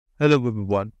Hello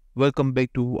everyone, welcome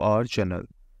back to our channel.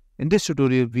 In this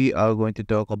tutorial, we are going to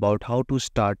talk about how to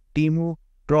start Temu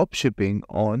Dropshipping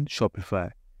on Shopify.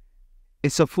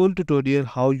 It's a full tutorial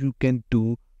how you can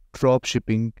do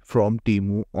dropshipping from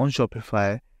Temu on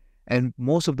Shopify, and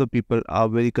most of the people are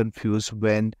very confused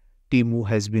when Temu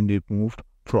has been removed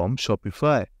from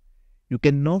Shopify. You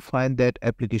cannot find that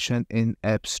application in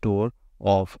App Store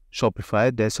of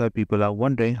Shopify. That's why people are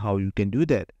wondering how you can do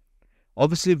that.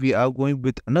 Obviously, we are going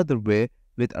with another way,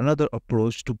 with another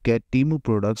approach to get Temu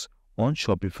products on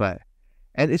Shopify.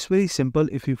 And it's very simple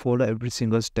if you follow every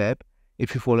single step,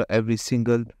 if you follow every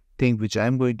single thing which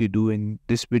I'm going to do in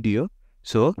this video.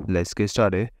 So let's get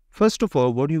started. First of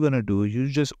all, what you're going to do, you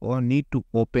just all need to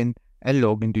open and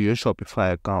log into your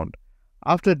Shopify account.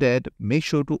 After that, make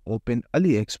sure to open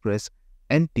AliExpress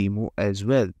and Temu as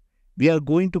well. We are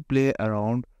going to play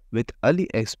around with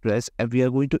AliExpress and we are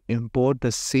going to import the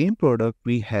same product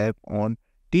we have on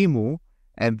Temu,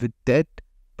 and with that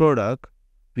product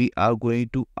we are going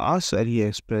to ask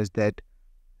AliExpress that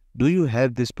do you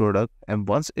have this product, and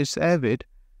once it's have it,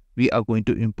 we are going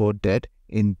to import that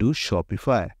into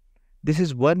Shopify. This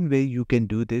is one way you can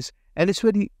do this, and it's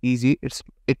very easy.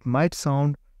 It might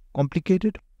sound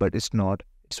complicated, but it's not.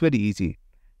 It's very easy.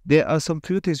 There are some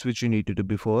few things which you need to do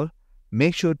before.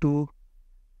 Make sure to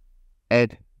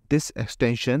add this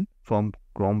extension from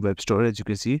Chrome Web Store. As you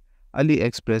can see,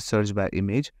 AliExpress search by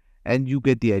image, and you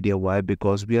get the idea why,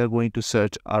 because we are going to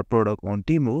search our product on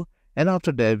Temu, and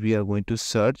after that we are going to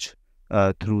search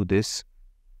through this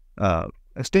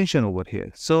extension over here.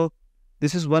 So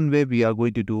this is one way we are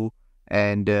going to do,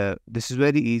 and this is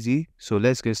very easy. So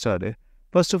let's get started.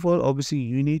 First of all, obviously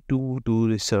you need to do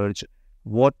research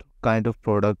what kind of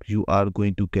product you are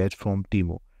going to get from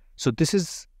Temu. So this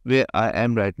is where I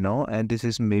am right now, and this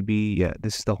is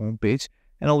this is the home page,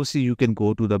 and obviously you can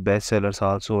go to the best sellers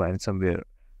also and somewhere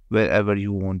wherever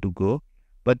you want to go,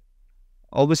 but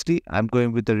obviously I'm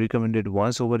going with the recommended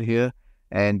ones over here,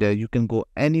 and you can go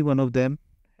any one of them.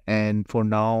 And for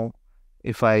now,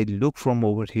 if I look from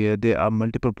over here, there are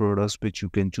multiple products which you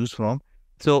can choose from.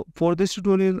 So for this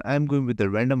tutorial, I'm going with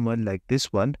the random one like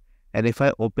this one, and if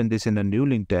I open this in a new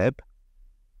link tab,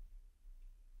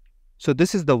 so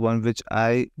this is the one which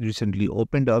I recently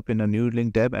opened up in a new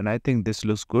link tab, and I think this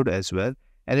looks good as well.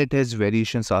 And it has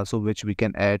variations also which we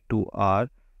can add to our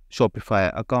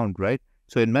Shopify account, right?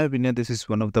 So in my opinion, this is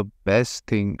one of the best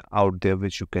thing out there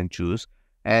which you can choose.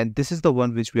 And this is the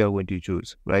one which we are going to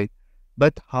choose, right?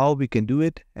 But how we can do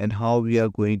it and how we are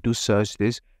going to search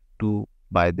this to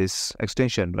buy this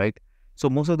extension, right? So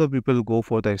most of the people go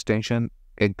for the extension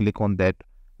and click on that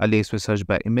AliExpress search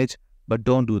by image, but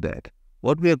don't do that.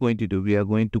 What we are going to do, we are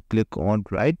going to click on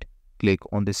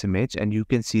this image, and you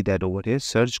can see that over here,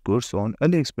 search goods on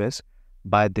AliExpress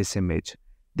by this image.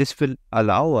 This will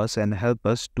allow us and help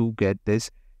us to get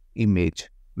this image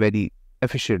very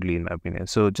efficiently, in my opinion.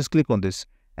 So just click on this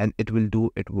and it will do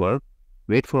its work.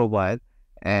 Wait for a while,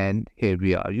 and here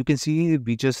we are. You can see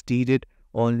we just needed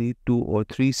only 2 or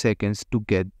 3 seconds to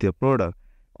get the product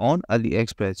on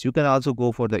AliExpress. You can also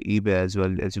go for the eBay as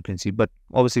well, as you can see, but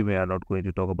obviously we are not going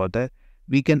to talk about that.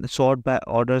 We can sort by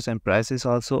orders and prices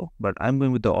also, but I'm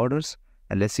going with the orders,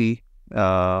 and let's see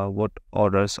what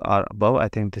orders are above. I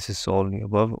think this is only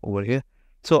above over here,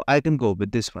 so I can go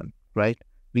with this one, right?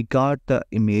 We got the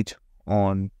image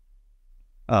on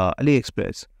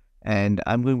AliExpress, and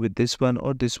I'm going with this one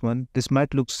or this one. This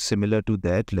might look similar to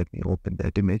that. Let me open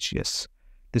that image. Yes,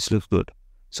 this looks good,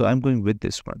 so I'm going with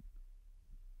this one.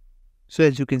 So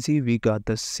as you can see, we got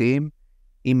the same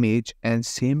image and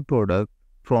same product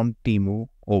from Temu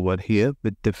over here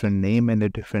with different name and a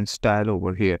different style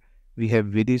over here. We have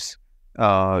various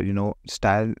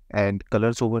style and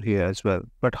colors over here as well.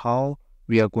 But how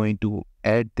we are going to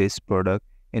add this product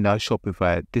in our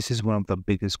Shopify? This is one of the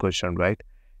biggest question, right?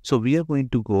 So we are going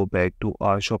to go back to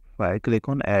our Shopify, click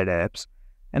on add apps,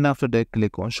 and after that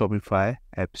click on Shopify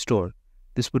App Store.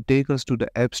 This would take us to the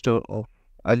App Store of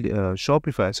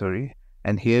Shopify, sorry.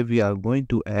 And here we are going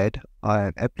to add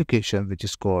an application which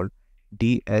is called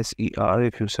DSER.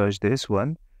 If you search this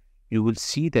one, you will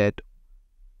see that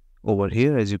over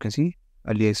here, as you can see,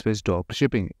 AliExpress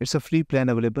Dropshipping. It's a free plan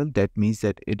available. That means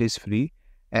that it is free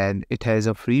and it has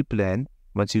a free plan.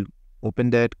 Once you open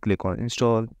that, click on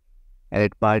install, and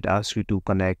it might ask you to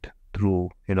connect through,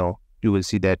 you will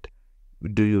see that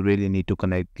do you really need to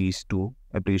connect these two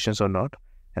applications or not.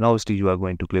 And obviously you are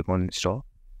going to click on install.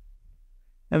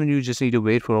 I mean, you just need to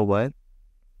wait for a while.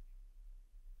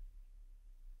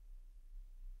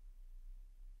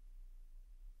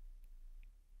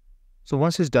 So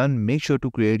once it's done, make sure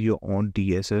to create your own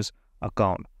DSS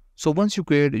account. So once you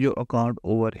create your account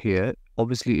over here,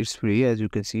 obviously it's free as you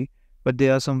can see, but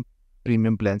there are some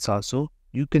premium plans also.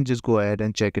 You can just go ahead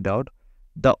and check it out.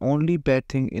 The only bad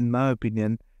thing in my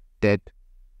opinion that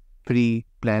free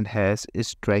plan has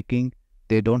is tracking.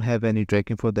 They don't have any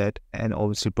tracking for that, and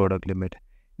obviously product limit.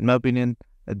 In my opinion,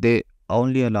 they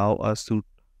only allow us to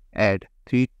add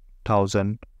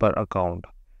 3,000 per account.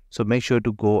 So make sure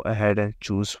to go ahead and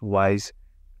choose wise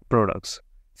products.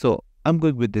 So I'm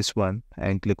going with this one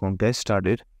and click on get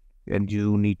started, and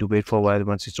you need to wait for a while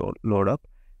once it's all load up.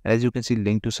 As you can see,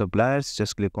 link to suppliers,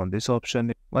 just click on this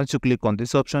option. Once you click on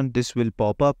this option, this will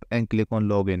pop up and click on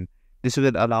login. This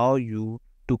will allow you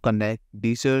to connect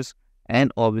DSers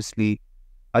and obviously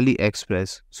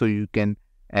AliExpress so you can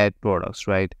add products,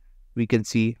 right? We can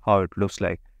see how it looks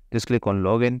like. Just click on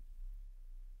login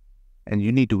and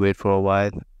you need to wait for a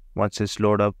while once it's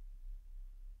load up.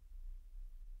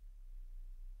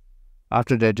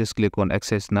 After that, just click on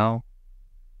access now.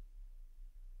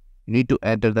 You need to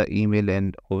enter the email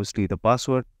and obviously the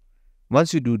password.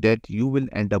 Once you do that, you will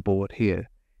end up over here.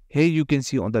 Here you can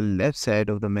see on the left side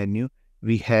of the menu,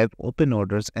 we have open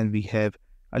orders and we have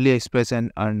AliExpress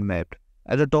and unmapped.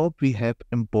 At the top, we have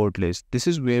import list. This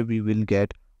is where we will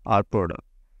get our product.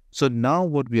 So now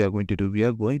what we are going to do, we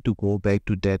are going to go back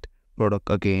to that product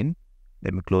again.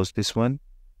 Let me close this one.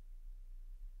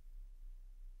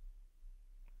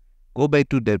 Go back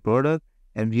to that product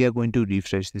and we are going to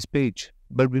refresh this page.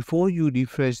 But before you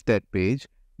refresh that page,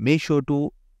 make sure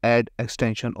to add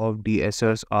extension of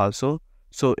DSers also,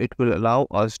 so it will allow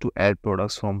us to add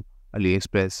products from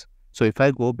AliExpress. So if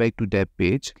I go back to that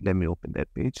page, let me open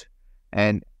that page.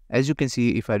 And as you can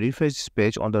see, if I refresh this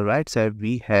page, on the right side,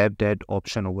 we have that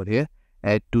option over here,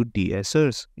 add to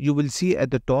DSers. You will see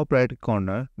at the top right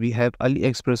corner, we have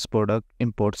AliExpress product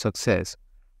import success.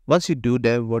 Once you do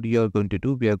that, what you are going to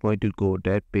do, we are going to go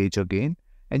that page again,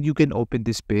 and you can open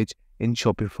this page in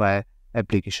Shopify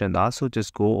application. Also,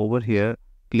 just go over here,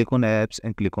 click on apps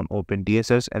and click on open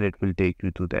DSers and it will take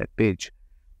you to that page.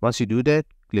 Once you do that,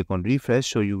 click on refresh,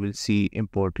 so you will see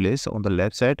import list on the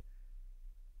left side.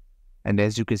 And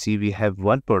as you can see, we have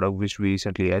one product which we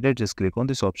recently added. Just click on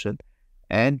this option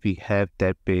and we have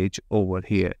that page over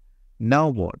here. Now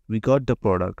what? We got the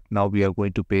product. Now we are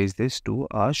going to paste this to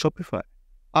our Shopify.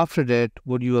 After that,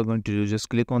 what you are going to do, just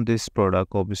click on this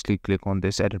product. Obviously, click on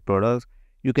this edit product.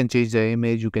 You can change the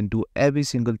image. You can do every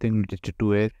single thing related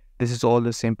to it. This is all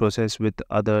the same process with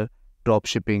other drop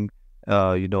shipping,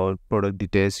 product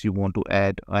details you want to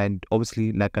add. And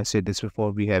obviously, like I said this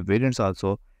before, we have variants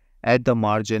also. Add the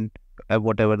margin,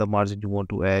 whatever the margin you want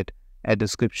to add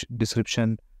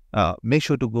description. Make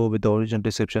sure to go with the original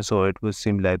description so it will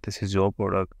seem like this is your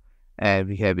product. And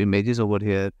we have images over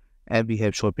here. And we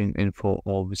have shopping info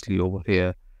obviously over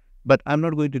here, but I'm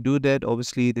not going to do that.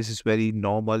 Obviously, this is very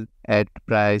normal. Add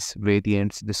price,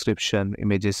 variants, description,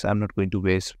 images. I'm not going to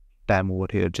waste time over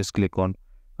here. Just click on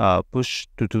push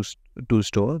to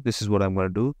store. This is what I'm going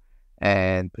to do,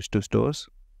 and push to stores.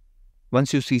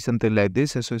 Once you see something like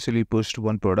this, especially pushed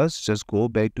one product, just go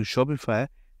back to Shopify,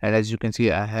 and as you can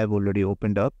see, I have already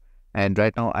opened up, and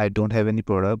right now I don't have any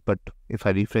product. But if I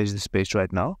refresh this page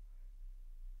right now,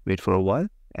 wait for a while.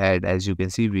 And as you can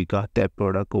see, we got that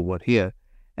product over here.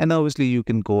 And obviously you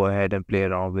can go ahead and play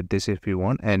around with this if you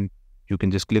want, and you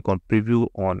can just click on preview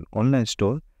on online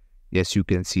store. Yes, you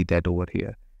can see that over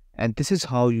here. And this is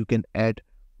how you can add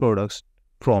products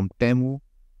from Temu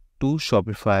to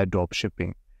Shopify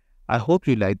dropshipping. I hope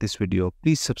you like this video.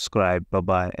 Please subscribe. Bye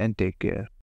bye and take care.